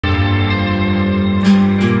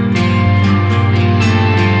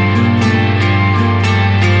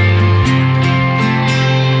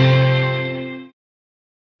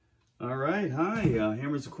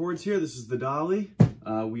Ibanez Accords here. This is the dolly.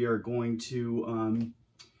 We are going to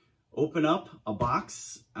open up a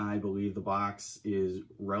box. I believe the box is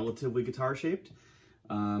relatively guitar shaped,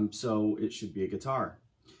 so it should be a guitar.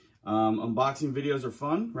 Unboxing videos are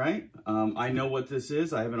fun, right? I know what this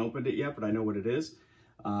is. I haven't opened it yet, but I know what it is.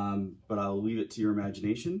 But I'll leave it to your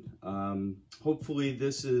imagination. Hopefully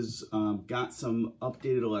this is got some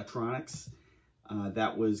updated electronics.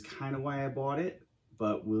 That was kind of why I bought it,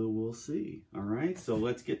 but we'll see. All right, so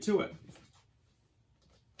let's get to it.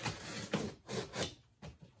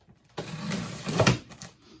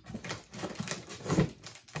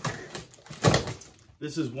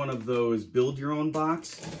 This is one of those build your own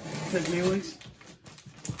box type mailings.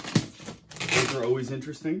 Those are always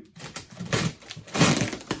interesting.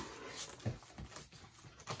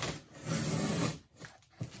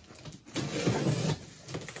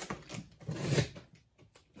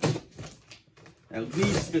 At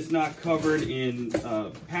least it's not covered in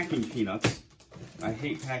packing peanuts. I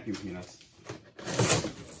hate packing peanuts.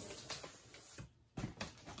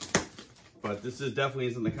 But this is definitely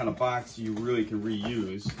isn't the kind of box you really can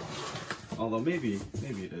reuse. Although maybe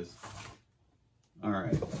it is. All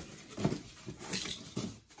right.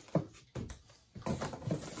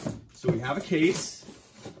 So we have a case.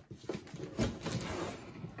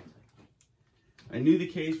 I knew the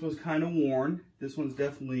case was kind of worn. This one's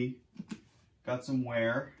definitely got some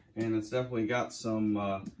wear, and it's definitely got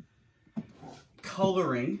some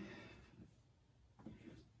coloring.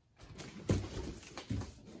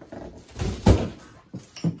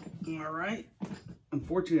 All right.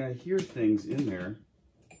 Unfortunately, I hear things in there.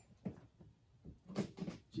 Did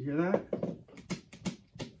you hear that?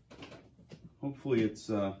 Hopefully it's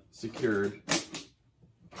secured.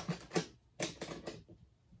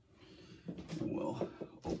 And we'll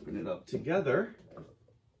open it up together.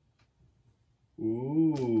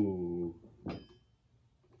 Ooh.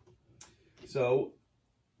 So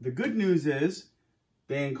the good news is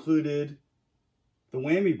they included the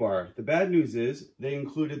whammy bar. The bad news is they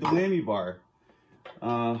included the whammy bar.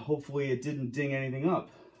 Hopefully it didn't ding anything up.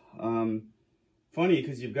 Funny,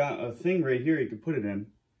 because you've got a thing right here you can put it in.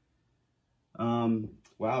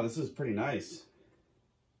 Wow, this is pretty nice.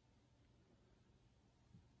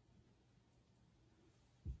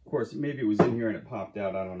 Of course, maybe it was in here and it popped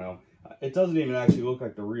out, I don't know. It doesn't even actually look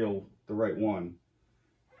like the right one.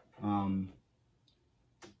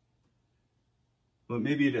 But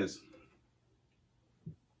maybe it is.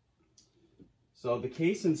 So the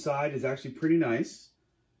case inside is actually pretty nice.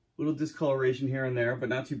 Little discoloration here and there, but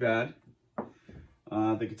not too bad.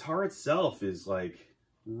 The guitar itself is like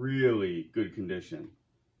really good condition.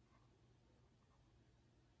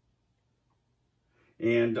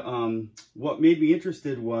 And what made me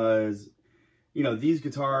interested was, you know, these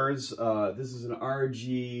guitars, this is an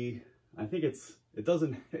RG, I think it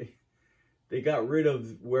doesn't, they got rid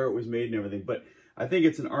of where it was made and everything, but I think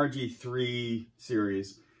it's an RG3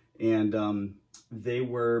 series, and they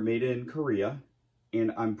were made in Korea,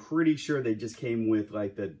 and I'm pretty sure they just came with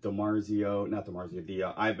like the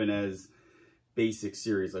the Ibanez basic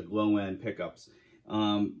series, like low-end pickups.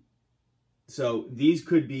 So these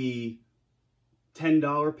could be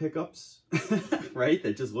 $10 pickups, right,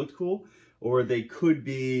 that just looked cool, or they could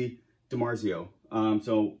be DiMarzio.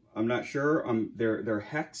 So I'm not sure. They're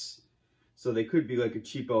hex, so they could be like a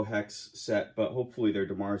cheapo hex set, but hopefully they're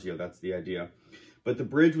DiMarzio. That's the idea. But the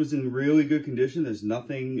bridge was in really good condition. There's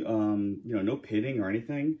nothing, you know, no pitting or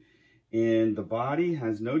anything, and the body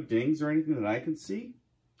has no dings or anything that I can see.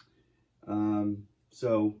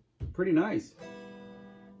 So pretty nice.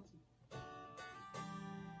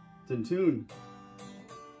 It's in tune.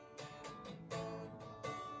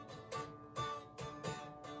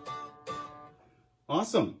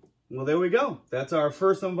 Awesome. Well, there we go. That's our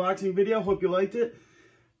first unboxing video. Hope you liked it.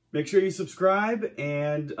 Make sure you subscribe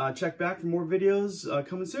and check back for more videos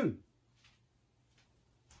coming soon.